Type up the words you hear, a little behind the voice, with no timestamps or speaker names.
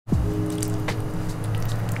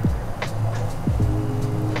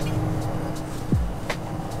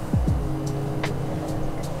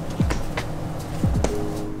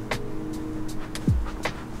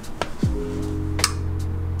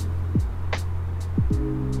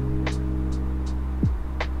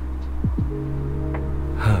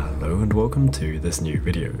and welcome to this new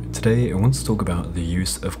video. Today I want to talk about the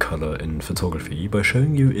use of colour in photography by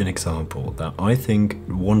showing you an example that I think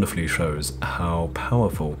wonderfully shows how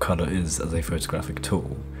powerful colour is as a photographic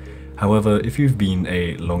tool. However, if you've been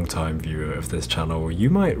a long-time viewer of this channel, you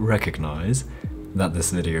might recognise that this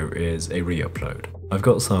video is a re-upload. I've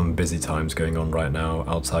got some busy times going on right now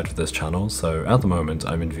outside of this channel, so at the moment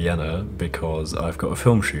I'm in Vienna because I've got a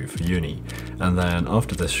film shoot for uni, and then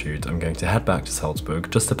after this shoot I'm going to head back to Salzburg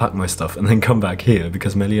just to pack my stuff and then come back here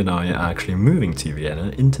because Melly and I are actually moving to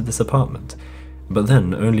Vienna into this apartment. But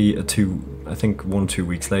then only 1-2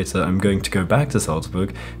 weeks later I'm going to go back to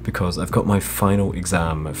Salzburg because I've got my final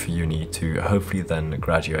exam for uni to hopefully then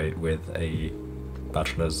graduate with a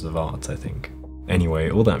Bachelor's of Arts, I think. Anyway,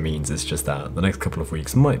 all that means is just that the next couple of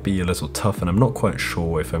weeks might be a little tough and I'm not quite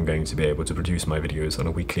sure if I'm going to be able to produce my videos on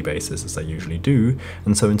a weekly basis as I usually do,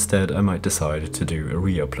 and so instead I might decide to do a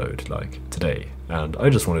re-upload like today. And I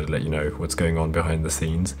just wanted to let you know what's going on behind the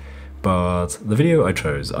scenes, but the video I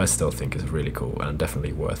chose I still think is really cool and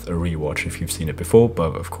definitely worth a rewatch if you've seen it before,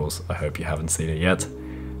 but of course I hope you haven't seen it yet.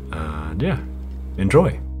 And yeah,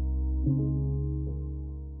 enjoy!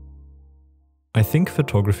 I think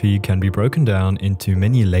photography can be broken down into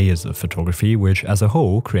many layers of photography which as a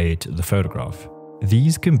whole create the photograph.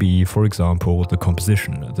 These can be, for example, the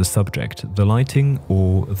composition, the subject, the lighting,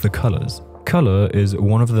 or the colors. Color is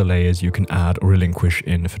one of the layers you can add or relinquish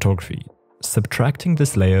in photography. Subtracting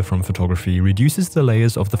this layer from photography reduces the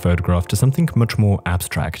layers of the photograph to something much more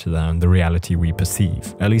abstract than the reality we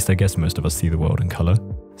perceive. At least I guess most of us see the world in color.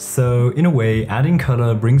 So in a way, adding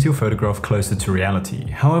color brings your photograph closer to reality,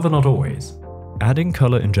 however not always. Adding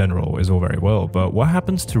colour in general is all very well, but what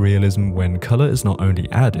happens to realism when colour is not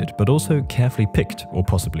only added, but also carefully picked or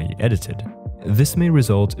possibly edited? This may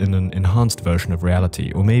result in an enhanced version of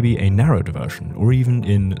reality, or maybe a narrowed version, or even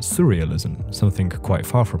in surrealism, something quite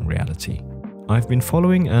far from reality. I've been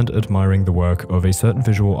following and admiring the work of a certain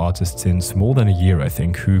visual artist since more than a year, I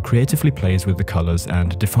think, who creatively plays with the colours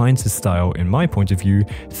and defines his style, in my point of view,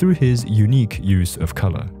 through his unique use of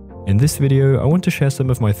colour. In this video, I want to share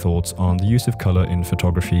some of my thoughts on the use of color in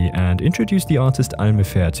photography and introduce the artist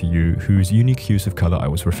Mefer to you, whose unique use of color I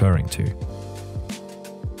was referring to.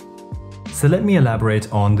 So let me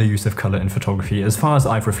elaborate on the use of color in photography as far as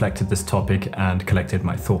I've reflected this topic and collected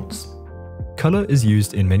my thoughts. Color is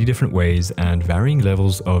used in many different ways and varying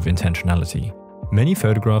levels of intentionality. Many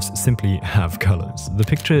photographs simply have colors. The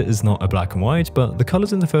picture is not a black and white, but the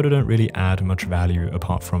colors in the photo don't really add much value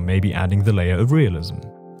apart from maybe adding the layer of realism.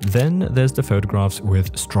 Then there's the photographs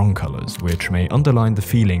with strong colors, which may underline the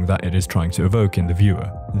feeling that it is trying to evoke in the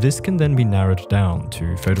viewer. This can then be narrowed down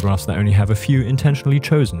to photographs that only have a few intentionally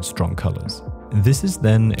chosen strong colors. This is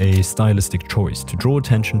then a stylistic choice to draw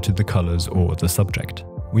attention to the colors or the subject.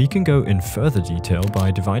 We can go in further detail by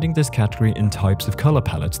dividing this category in types of color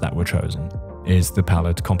palettes that were chosen. Is the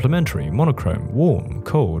palette complementary, monochrome, warm,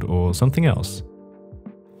 cold, or something else?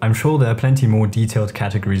 I'm sure there are plenty more detailed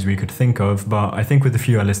categories we could think of, but I think with the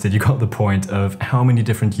few I listed you got the point of how many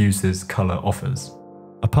different uses color offers.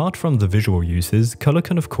 Apart from the visual uses, color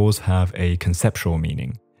can of course have a conceptual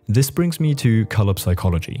meaning. This brings me to color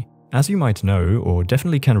psychology. As you might know, or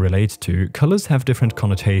definitely can relate to, colors have different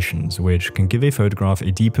connotations which can give a photograph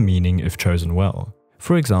a deeper meaning if chosen well.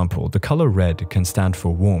 For example, the color red can stand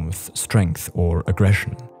for warmth, strength, or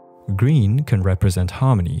aggression. Green can represent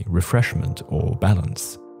harmony, refreshment, or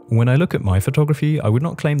balance. When I look at my photography, I would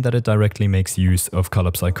not claim that it directly makes use of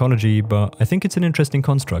color psychology, but I think it's an interesting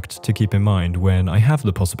construct to keep in mind when I have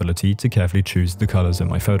the possibility to carefully choose the colors in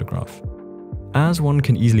my photograph. As one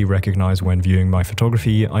can easily recognize when viewing my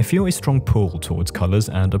photography, I feel a strong pull towards colors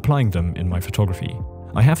and applying them in my photography.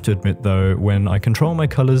 I have to admit though, when I control my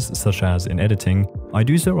colors, such as in editing, I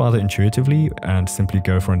do so rather intuitively and simply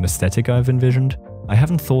go for an aesthetic I've envisioned. I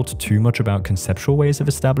haven't thought too much about conceptual ways of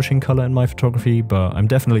establishing color in my photography, but I'm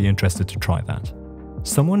definitely interested to try that.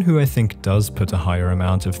 Someone who I think does put a higher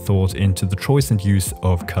amount of thought into the choice and use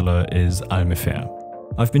of color is Mefer.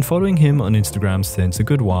 I've been following him on Instagram since a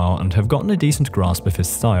good while and have gotten a decent grasp of his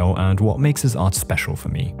style and what makes his art special for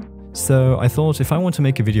me. So I thought if I want to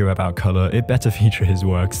make a video about color, it better feature his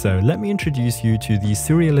work, so let me introduce you to the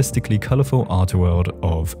surrealistically colorful art world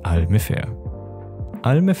of Mefer.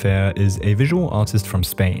 Mefer is a visual artist from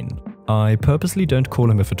Spain. I purposely don't call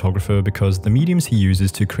him a photographer because the mediums he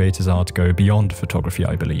uses to create his art go beyond photography,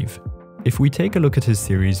 I believe. If we take a look at his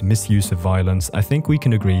series Misuse of Violence, I think we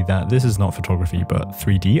can agree that this is not photography but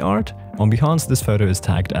 3D art. On Behance, this photo is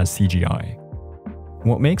tagged as CGI.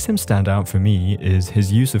 What makes him stand out for me is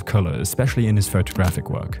his use of color, especially in his photographic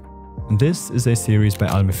work. This is a series by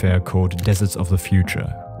Mefer called Deserts of the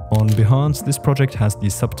Future. On Behance, this project has the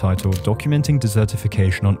subtitle Documenting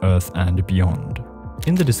Desertification on Earth and Beyond.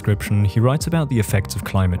 In the description, he writes about the effects of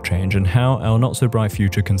climate change and how our not-so-bright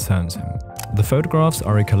future concerns him. The photographs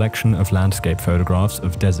are a collection of landscape photographs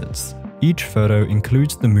of deserts. Each photo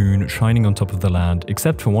includes the moon shining on top of the land,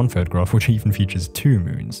 except for one photograph which even features 2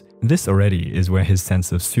 moons. This already is where his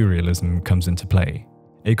sense of surrealism comes into play.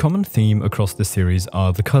 A common theme across the series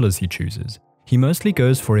are the colors he chooses. He mostly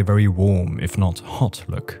goes for a very warm, if not hot,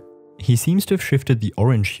 look. He seems to have shifted the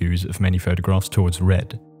orange hues of many photographs towards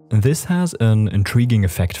red. This has an intriguing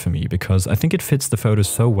effect for me because I think it fits the photos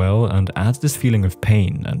so well and adds this feeling of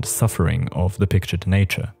pain and suffering of the pictured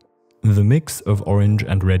nature. The mix of orange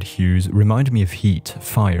and red hues remind me of heat,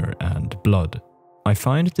 fire, and blood. I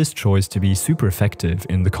find this choice to be super effective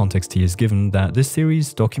in the context he is given that this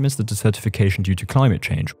series documents the desertification due to climate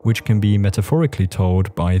change, which can be metaphorically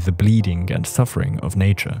told by the bleeding and suffering of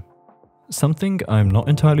nature. Something I'm not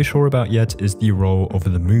entirely sure about yet is the role of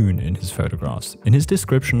the moon in his photographs. In his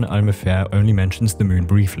description, Mefer only mentions the moon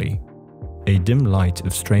briefly. A dim light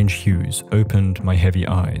of strange hues opened my heavy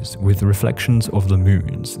eyes with reflections of the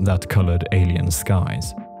moons that colored alien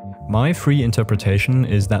skies. My free interpretation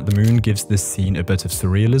is that the moon gives this scene a bit of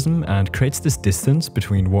surrealism and creates this distance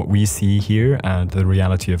between what we see here and the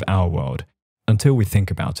reality of our world. Until we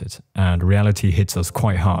think about it, and reality hits us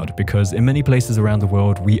quite hard because in many places around the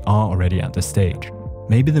world we are already at this stage.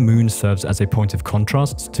 Maybe the moon serves as a point of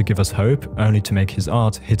contrast to give us hope, only to make his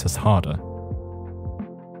art hit us harder.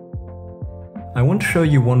 I want to show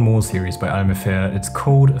you one more series by Mefer. It's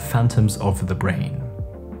called Phantoms of the Brain.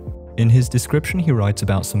 In his description, he writes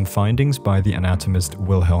about some findings by the anatomist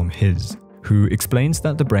Wilhelm His, who explains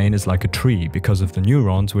that the brain is like a tree because of the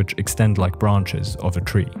neurons which extend like branches of a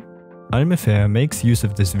tree. Mefer makes use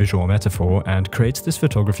of this visual metaphor and creates this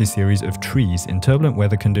photography series of trees in turbulent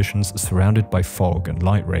weather conditions surrounded by fog and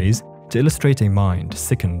light rays to illustrate a mind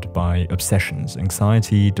sickened by obsessions,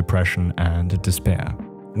 anxiety, depression, and despair.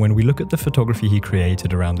 When we look at the photography he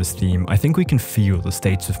created around this theme, I think we can feel the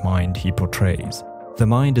states of mind he portrays. The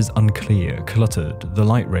mind is unclear, cluttered. The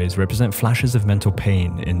light rays represent flashes of mental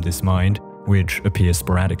pain in this mind, which appear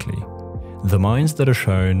sporadically. The minds that are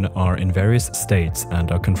shown are in various states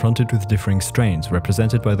and are confronted with differing strains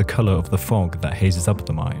represented by the color of the fog that hazes up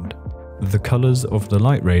the mind. The colors of the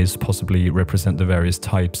light rays possibly represent the various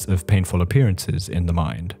types of painful appearances in the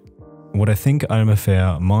mind. What I think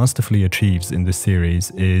Mefer masterfully achieves in this series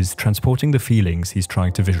is transporting the feelings he's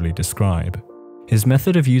trying to visually describe. His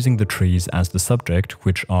method of using the trees as the subject,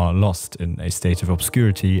 which are lost in a state of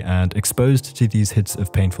obscurity and exposed to these hits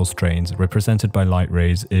of painful strains represented by light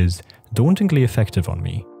rays, is dauntingly effective on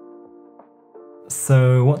me.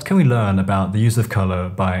 So what can we learn about the use of color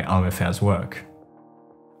by Mefer's work?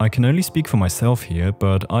 I can only speak for myself here,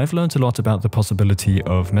 but I've learned a lot about the possibility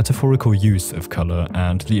of metaphorical use of color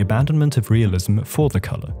and the abandonment of realism for the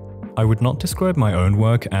color. I would not describe my own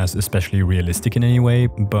work as especially realistic in any way,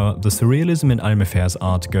 but the surrealism in Mefer's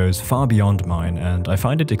art goes far beyond mine, and I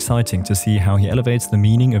find it exciting to see how he elevates the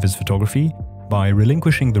meaning of his photography by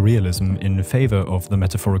relinquishing the realism in favor of the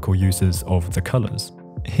metaphorical uses of the colors.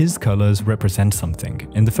 His colors represent something.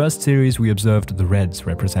 In the first series, we observed the reds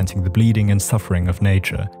representing the bleeding and suffering of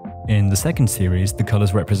nature. In the second series, the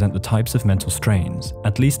colors represent the types of mental strains,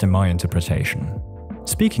 at least in my interpretation.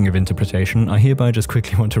 Speaking of interpretation, I hereby just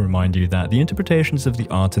quickly want to remind you that the interpretations of the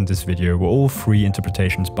art in this video were all free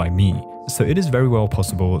interpretations by me, so it is very well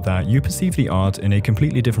possible that you perceive the art in a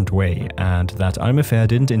completely different way and that Mefer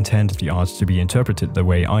didn't intend the art to be interpreted the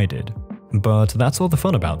way I did. But that's all the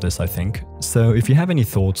fun about this, I think. So if you have any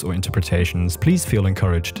thoughts or interpretations, please feel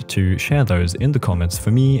encouraged to share those in the comments for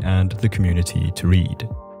me and the community to read.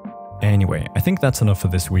 Anyway, I think that's enough for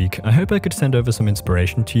this week. I hope I could send over some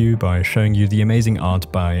inspiration to you by showing you the amazing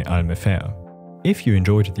art by Mefer. If you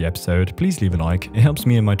enjoyed the episode, please leave a like. It helps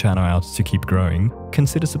me and my channel out to keep growing.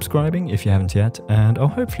 Consider subscribing if you haven't yet, and I'll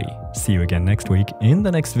hopefully see you again next week in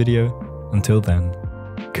the next video. Until then,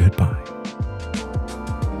 goodbye.